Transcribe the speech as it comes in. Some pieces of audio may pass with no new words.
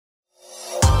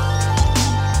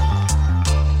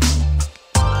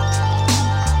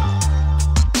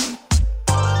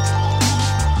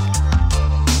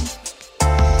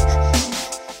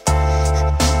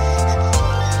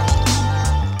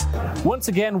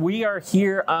again, we are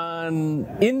here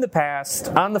in the past,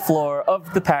 on the floor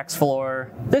of the PAX floor.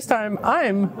 This time,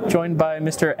 I'm joined by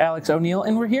Mr. Alex O'Neill,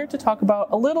 and we're here to talk about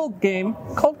a little game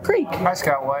called Creek. Hi,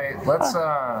 Scott White.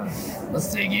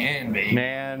 Let's dig in, baby.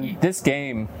 Man, this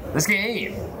game.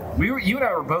 You and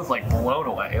I were both like blown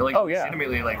away. Like, oh yeah,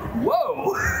 legitimately like,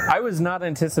 whoa. I was not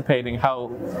anticipating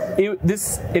how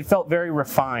it felt very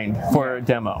refined for a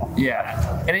demo.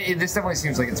 Yeah, and this definitely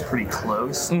seems like it's pretty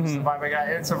close. To the vibe I got.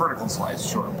 It's a vertical slice,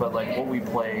 sure, but like what we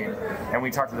played, and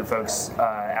we talked to the folks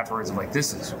afterwards of like,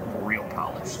 this is real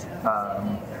polished.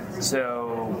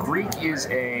 So Greek is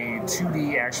a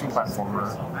 2D action platformer.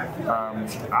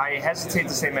 I hesitate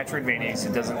to say Metroidvania because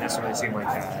it doesn't necessarily seem like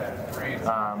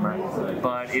that.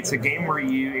 But it's a game where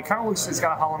it kind of looks, it's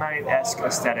got a Hollow Knight-esque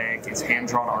aesthetic. It's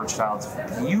hand-drawn art style. It's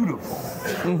beautiful.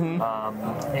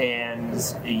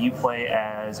 And you play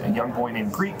as a young boy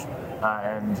named Greek.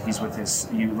 And he's with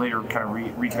you later kind of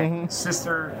reconnect with his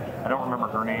sister. I don't remember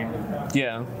her name.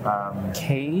 Yeah.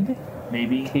 Cade?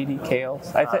 Maybe. Katie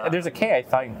Kales. There's a K, I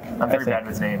think. I'm very bad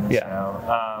with names.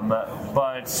 Yeah.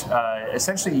 But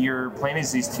essentially, you're playing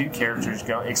as these two characters,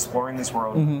 exploring this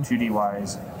world 2D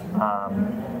wise,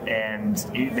 and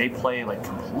they play like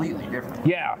completely different.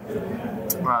 Yeah.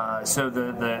 So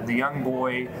the young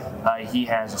boy, he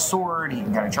has a sword. He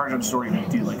can kind of charge up a sword. He can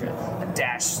do like a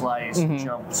dash slice, a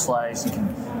jump slice. He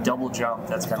can double jump.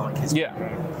 That's kind of like his. Yeah.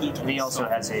 And he also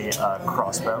has a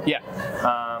crossbow. Yeah.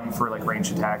 For like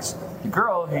range attacks. The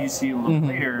girl who you see a little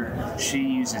later, she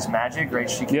uses magic, right?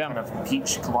 She can kind of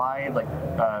peach glide, like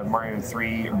Mario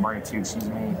 3 or Mario 2, excuse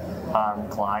me,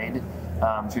 glide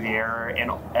through the air,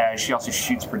 and she also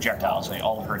shoots projectiles. Like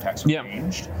all of her attacks are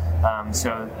ranged.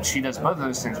 So she does both of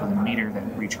those things with a meter that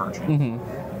recharges.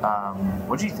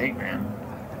 What do you think, man?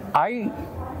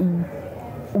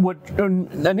 What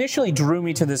initially drew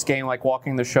me to this game, like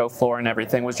walking the show floor and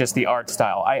everything, was just the art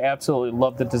style. I absolutely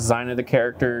love the design of the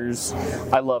characters.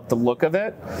 I love the look of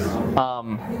it.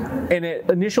 And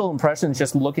initial impressions,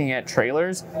 just looking at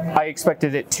trailers, I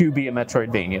expected it to be a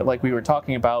Metroidvania, like we were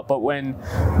talking about. But when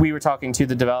we were talking to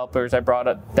the developers, I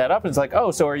brought that up, and it's like,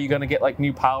 oh, so are you going to get like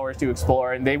new powers to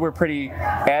explore? And they were pretty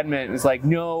adamant. It's like,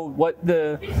 no, what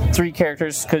the 3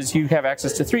 characters, because you have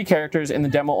access to 3 characters, in the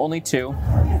demo only 2.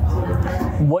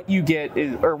 What you get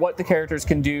is, or what the characters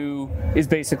can do, is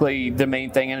basically the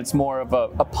main thing, and it's more of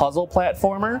a puzzle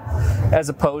platformer as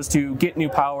opposed to get new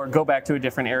power, go back to a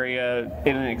different area,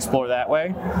 and explore that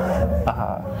way.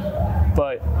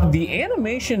 But the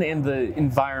animation and the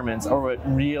environments are what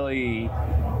really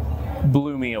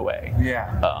blew me away.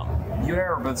 Yeah. You and I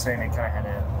were both saying it kind of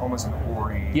had almost an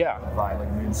Ori vibe,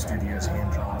 like Moon Studios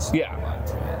hand-drawn style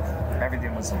to it.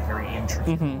 Everything was like very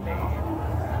intricately made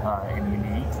and unique.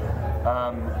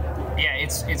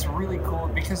 It's really cool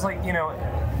because, like, you know,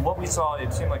 what we saw,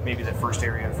 it seemed like maybe the first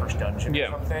area, the first dungeon or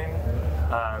something.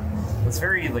 It's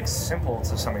very like simple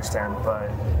to some extent,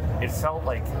 but it felt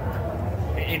like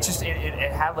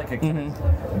it had like a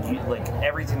like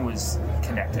everything was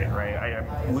connected, right?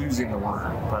 I'm losing the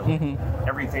word, but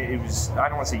everything, it was, I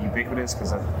don't want to say ubiquitous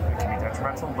because it can be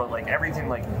detrimental, but like everything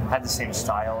like had the same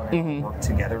style and it worked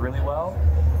together really well.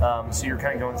 So you're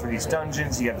kind of going through these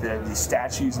dungeons. You have these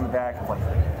statues in the back of like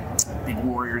big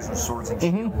warriors with swords and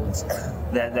shields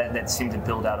that seem to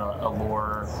build out a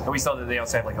lore. And we saw that they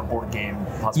also have like a board game.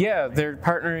 Yeah, they're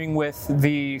partnering with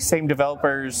the same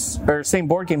developers, or same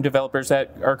board game developers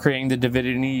that are creating the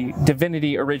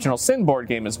Divinity Original Sin board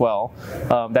game as well.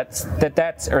 That's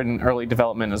in early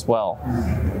development as well.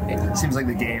 It seems like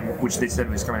the game, which they said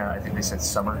was coming out, I think they said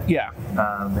summer. Yeah.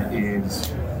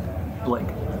 Is like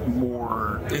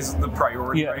is the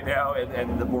priority right now,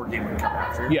 and the board game would come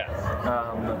after.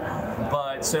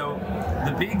 But so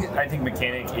the big, I think,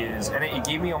 mechanic is, and it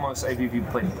gave me almost, if you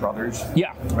played Brothers,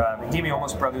 it gave me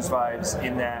almost Brothers vibes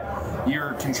in that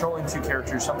you're controlling 2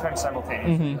 characters, sometimes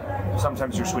simultaneously,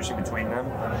 sometimes you're switching between them.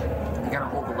 You gotta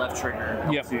hold the left trigger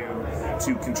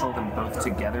to control them both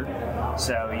together.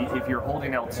 So if you're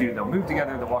holding L2, they'll move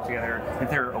together, they'll walk together. If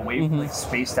they're away, like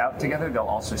spaced out together, they'll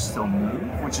also still move,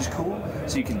 which is cool.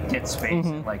 So you can get space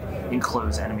and like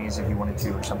enclose enemies if you wanted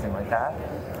to, or something like that.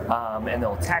 And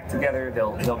they'll attack together.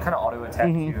 They'll kind of auto attack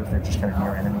you if they're just kind of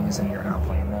near enemies and you're not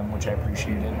playing them, which I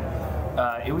appreciated.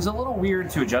 It was a little weird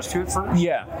to adjust to at first.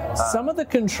 Yeah, some of the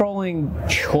controlling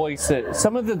choices,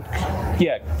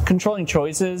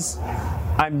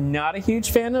 I'm not a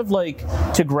huge fan of, like,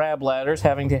 to grab ladders,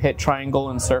 having to hit triangle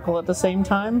and circle at the same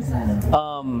time.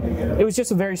 It was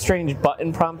just a very strange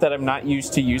button prompt that I'm not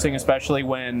used to using, especially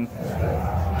when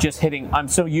I'm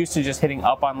so used to just hitting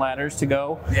up on ladders to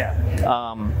go. Yeah.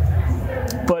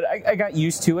 but I got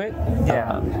used to it.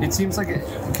 Yeah, it seems like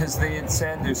because they had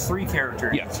said there's 3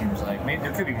 characters. Yeah. It seems like maybe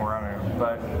there could be more on it,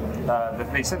 but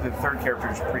they said the 3rd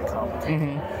character is pretty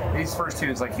complicated. These first 2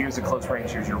 is like here's the close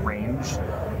range, here's your range.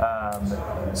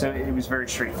 So it was very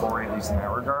straightforward, at least in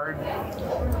that regard.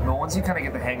 But once you kind of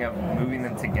get the hang of moving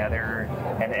them together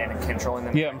and controlling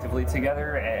them effectively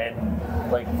together,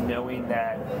 and like knowing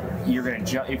that you're gonna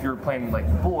jump if you're playing like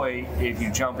the boy, if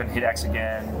you jump and hit X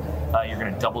again, you're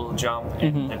gonna double jump.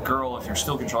 And the girl, if you're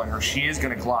still controlling her, she is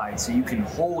gonna glide. So you can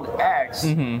hold X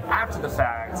after the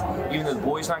fact, even though the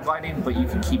boy's not gliding, but you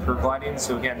can keep her gliding.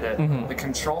 So again, the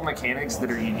control mechanics that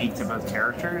are unique to both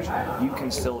characters, you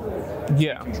can still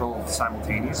control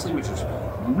simultaneously, which is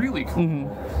really cool.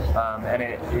 And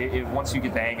it once you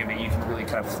get the hang of it, you can really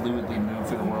kind of fluidly move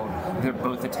through the world. They're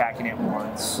both attacking at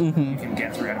once. You can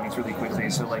get through enemies really quickly.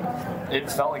 So like, it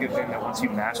felt like a thing that once you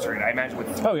master it, I imagine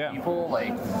with 3 people,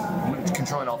 like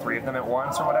controlling all 3 of them at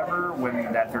once or whatever,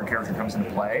 when that 3rd character comes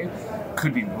into play,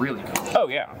 could be really cool.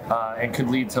 And could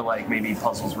lead to like maybe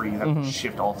puzzles where you have to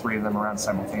shift all 3 of them around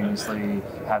simultaneously,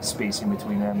 have spacing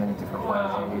between them in a different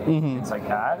way, things like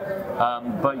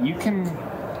that. But you can.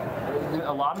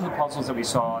 A lot of the puzzles that we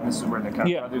saw, and this is where the kind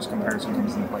of brothers comparison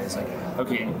comes into play, is like,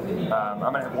 okay, I'm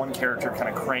going to have one character kind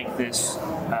of crank this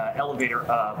elevator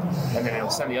up, and then it'll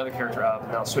send the other character up,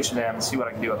 and then I'll switch to them and see what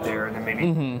I can do up there, and then maybe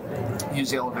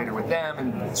use the elevator with them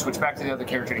and switch back to the other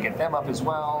character to get them up as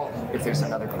well, if there's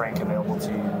another crank available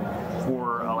to you.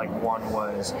 Or like one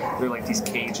was, they're like these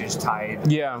cages tied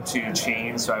to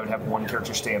chains, so I would have one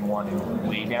character stay in one and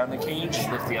weigh down the cage,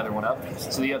 lift the other one up,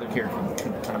 so the other character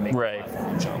could kind of make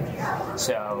the jump.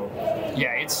 So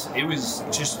yeah, it was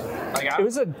just like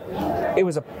it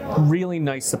was a really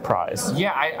nice surprise.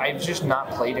 Yeah, I've just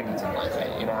not played anything like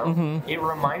it, you know? It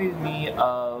reminded me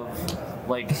of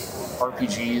like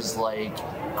RPGs like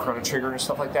Chrono Trigger and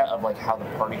stuff like that, of like how the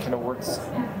party kind of works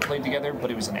played together, but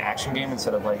it was an action game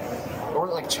instead of like, or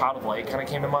like Child of Light kind of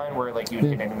came to mind, where like you would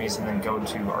hit enemies and then go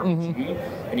to RPG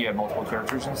and you have multiple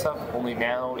characters and stuff. Only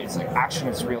now it's like action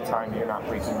is real time, you're not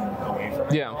breaking away from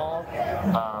it at all.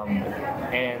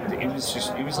 And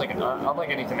it was like unlike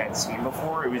anything I'd seen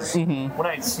before. It was when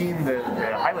I'd seen the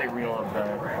highlight reel of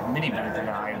the mini booth and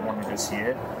I wanted to see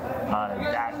it.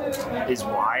 That is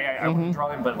why I would draw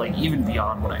them, but like even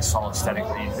beyond what I saw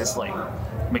aesthetically, this like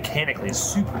mechanically is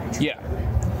super interesting.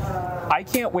 I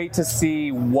can't wait to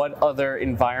see what other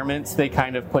environments they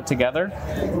kind of put together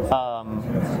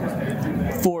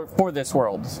for this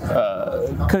world,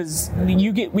 because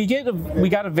we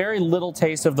got a very little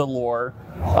taste of the lore.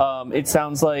 It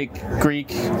sounds like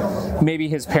Greek, maybe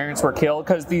his parents were killed,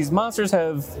 because these monsters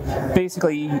have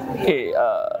basically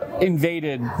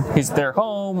invaded their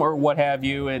home or what have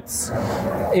you. It's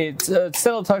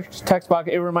still a text box.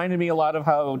 It reminded me a lot of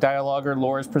how dialogue or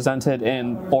lore is presented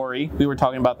in Ori. We were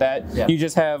talking about that. You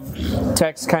just have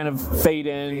text kind of fade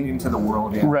into the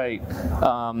world. Right.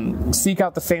 Seek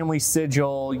out the family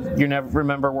sigil. You never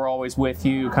remember we're always with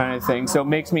you, kind of thing. So it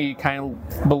makes me kind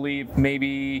of believe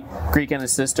maybe Greek and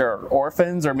his sister are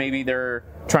orphans, or maybe they're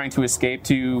trying to escape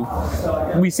to.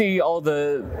 We see all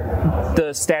the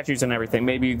statues and everything.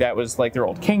 Maybe that was like their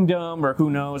old kingdom, or who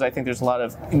knows. I think there's a lot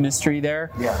of mystery there.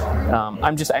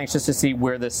 I'm just anxious to see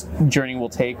where this journey will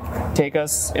take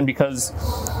us, and because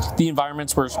the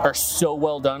environments are so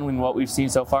well done in what we've seen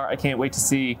so far, I can't wait to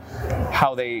see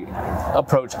how they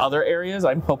approach other areas.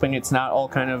 I'm hoping it's not all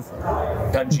kind of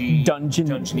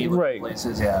dungeon-y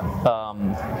places,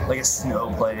 like a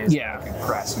snow place, like a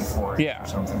grassy forest or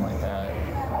something like that.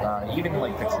 Even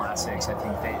like the classics, I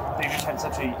think they just had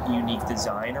such a unique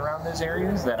design around those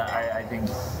areas that I think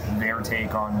their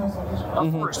take on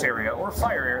a forest area or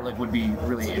fire area like would be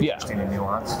really interesting and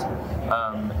nuanced.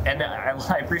 And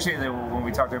I appreciate that when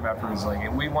we talked about Peru,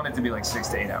 like we want it to be like 6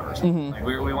 to 8 hours. Like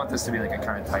we want this to be like a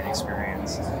kind of tight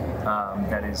experience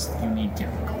that is unique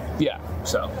and cool.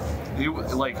 So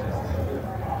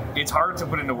it's hard to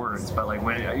put into words, but like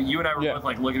when you and I were both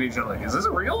like looking at each other like, is this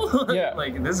real?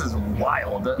 Like this is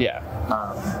wild.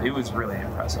 It was really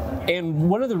impressive. And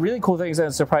one of the really cool things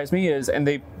that surprised me is, and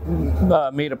they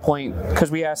made a point,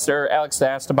 because Alex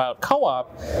asked about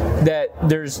co-op, that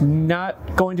there's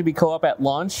not going to be co-op at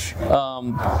launch,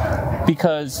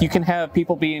 because you can have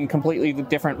people be in completely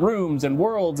different rooms and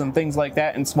worlds and things like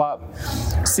that and swap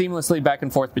seamlessly back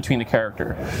and forth between the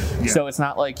character. So it's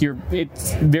not like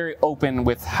it's very open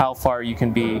with how far you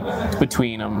can be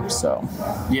between them. So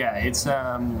it's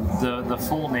the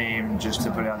full name, just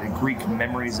to put it out there, Greek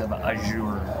Memories of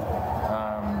Azure.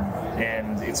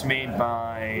 and it's made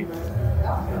by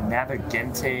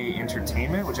Navigente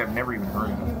Entertainment, which I've never even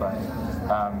heard of, but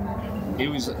it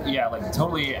was like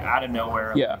totally out of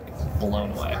nowhere. Yeah, like,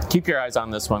 blown away. Keep your eyes on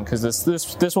this one because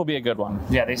this will be a good one.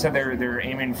 Yeah, they said they're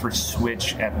aiming for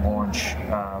Switch at launch.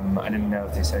 I didn't know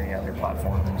if they said any other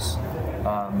platforms,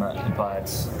 but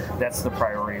that's the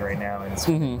priority right now, and it's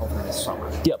hopefully this summer.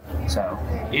 Yep. So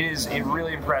it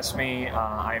really impressed me.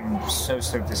 I'm so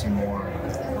stoked to see more.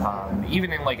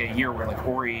 Even in like a year where like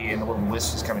Ori and the Little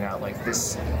Wisp is coming out, like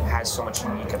this has so much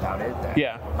unique about it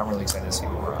that I'm really excited to see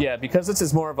more. Yeah, because this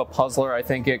is more of a puzzler, I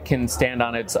think it can stand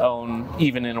on its own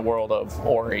even in a world of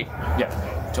Ori.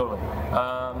 Yeah, totally.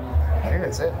 I think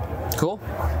that's it. Cool.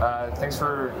 Thanks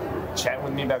for chatting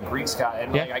with me about Greek, Scott.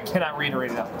 And like, I cannot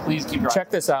reiterate enough. Please keep your check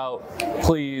this out,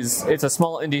 please. It's a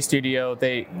small indie studio.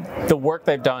 The work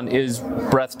they've done is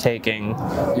breathtaking.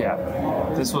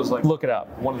 Yeah, this was like look it up.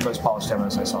 One of the most polished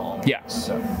demos I saw. Yeah,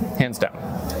 so hands down.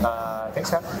 Thanks,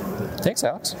 Scott. Thanks,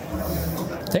 Alex.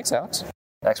 Thanks, Alex.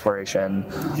 Exploration.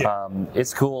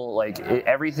 It's cool. Like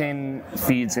everything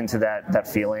feeds into that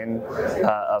feeling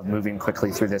of moving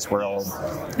quickly through this world,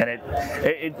 and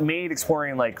it made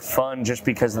exploring like fun just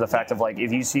because of the fact of like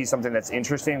if you see something that's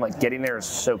interesting, like getting there is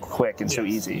so quick and so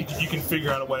easy. You can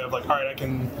figure out a way of like, all right, I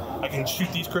can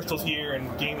shoot these crystals here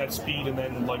and gain that speed, and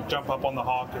then like jump up on the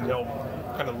hawk and he'll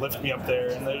kind of lift me up there.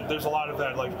 And there's a lot of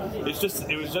that. Like it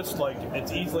was just like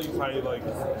it's easily probably like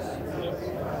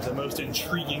the most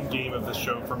intriguing game of the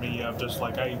show for me. Of just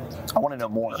like I want to know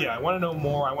more. Yeah, I want to know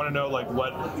more. I want to know like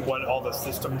what all the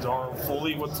systems are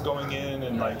fully, what's going in,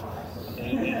 and like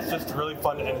it's just really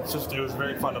fun, and it was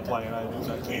very fun to play, and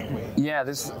I can't wait. Yeah,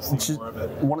 this just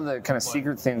one of the kind of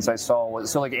secret things I saw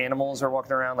was like animals are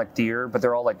walking around like deer, but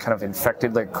they're all like kind of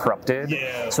infected, like corrupted.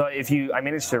 Yeah. So I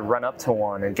managed to run up to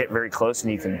one and get very close,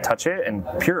 and you can touch it and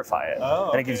purify it,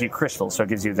 and it gives you crystals, so it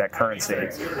gives you that currency.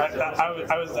 I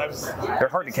was they're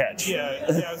hard to catch. Yeah,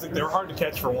 I was like, they were hard to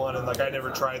catch for one, and like I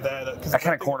never tried that. I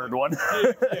kind of cornered one.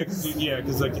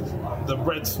 because like the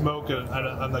red smoke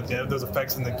and like those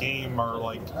effects in the game are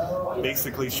like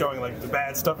basically showing like the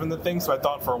bad stuff in the thing. So I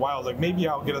thought for a while, like maybe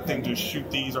I'll get a thing to shoot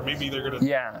these, or maybe they're gonna.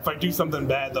 Yeah. If I do something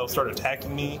bad, they'll start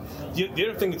attacking me. The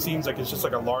other thing, it seems like it's just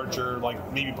like a larger,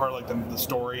 like maybe part of like the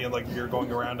story, and like you're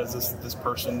going around as this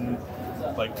person,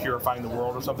 like purifying the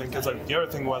world or something. Because like the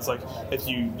other thing was like if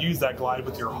you use that glide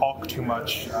with your hawk too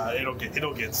much, it'll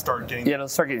start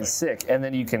getting sick, and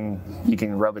then you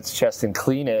can rub its chest and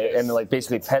clean it, and like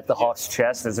basically pet the hawk's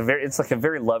chest. It's like a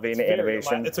very loving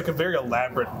animation. It's like a very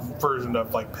elaborate version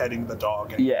of like petting the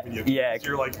dog.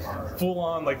 You're like full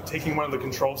on like taking one of the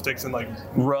control sticks and like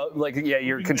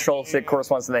your control stick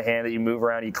corresponds to the hand that you move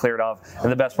around. You clear it off,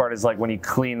 and the best part is like when you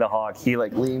clean the hawk, he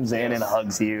like leans in and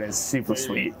hugs you, and it's super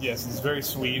sweet. Yes, it's very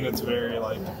sweet, and it's very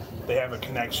like they have a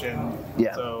connection.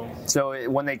 Yeah. So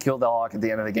when they kill the hawk at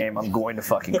the end of the game, I'm going to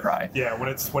fucking cry. Yeah, when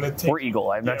it or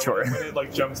eagle, I'm not sure. When it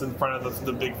like jumps in front of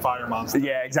the big fire monster.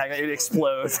 Yeah, exactly. It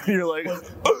explodes. You're like,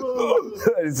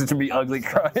 it's just gonna be ugly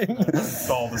crying.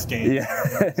 Install this game.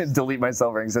 Yeah, delete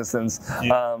myself from existence.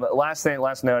 Yeah. Last note,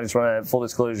 I just want to full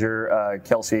disclosure.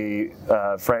 Kelsey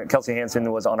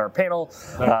Hansen was on our panel.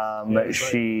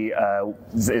 She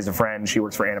is a friend. She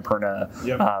works for Annapurna.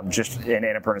 Yep. And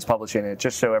Annapurna's publishing it,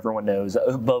 just so everyone knows,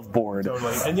 above board.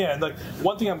 Totally. And like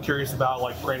one thing I'm curious about,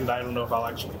 like granted, I don't know if I'll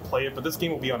actually play it, but this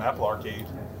game will be on Apple Arcade.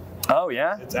 Oh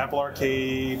yeah, it's Apple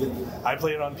Arcade. I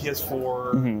played it on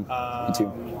PS4. Mm-hmm. Me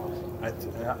too.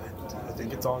 I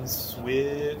think it's on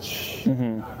Switch.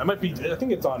 Mm-hmm. I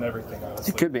think it's on everything.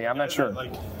 Honestly, it could be. I'm not sure.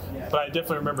 But I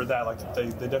definitely remember that. Like they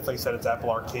definitely said it's Apple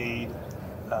Arcade,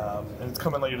 and it's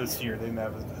coming later this year. They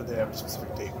have a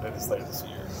specific date, but it is later this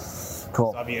year.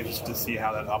 Cool. So I'll be interested to see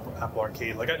how that Apple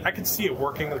Arcade. Like I could see it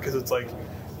working because it's like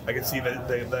I could see that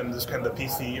them just kind of the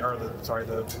PC or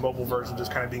the mobile version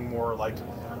just kind of being more like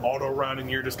auto run, and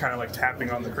you're just kind of like tapping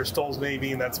on the crystals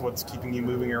maybe, and that's what's keeping you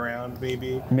moving around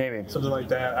maybe something like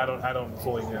that. I don't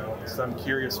fully know, so I'm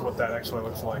curious what that actually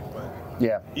looks like, but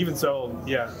yeah, even so,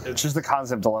 yeah, it's just the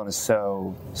concept alone is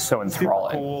so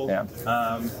enthralling. Cool. Yeah.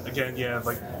 Again, yeah,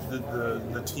 like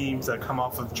the teams that come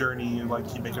off of Journey and like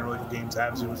keep making really good games.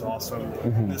 Abzu was awesome.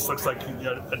 Mm-hmm. This looks like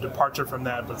a departure from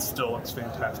that, but still looks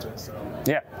fantastic. So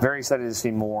yeah, very excited to see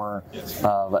more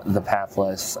of the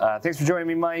Pathless. Thanks for joining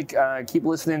me, Mike. Keep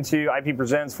listening to IP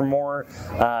Presents for more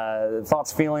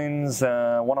thoughts, feelings,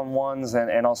 one-on-ones,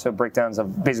 and also breakdowns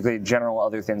of basically general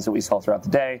other things that we saw throughout the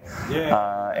day.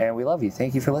 Yeah. And we love you.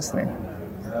 Thank you for listening.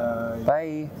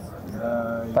 Bye.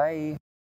 Bye.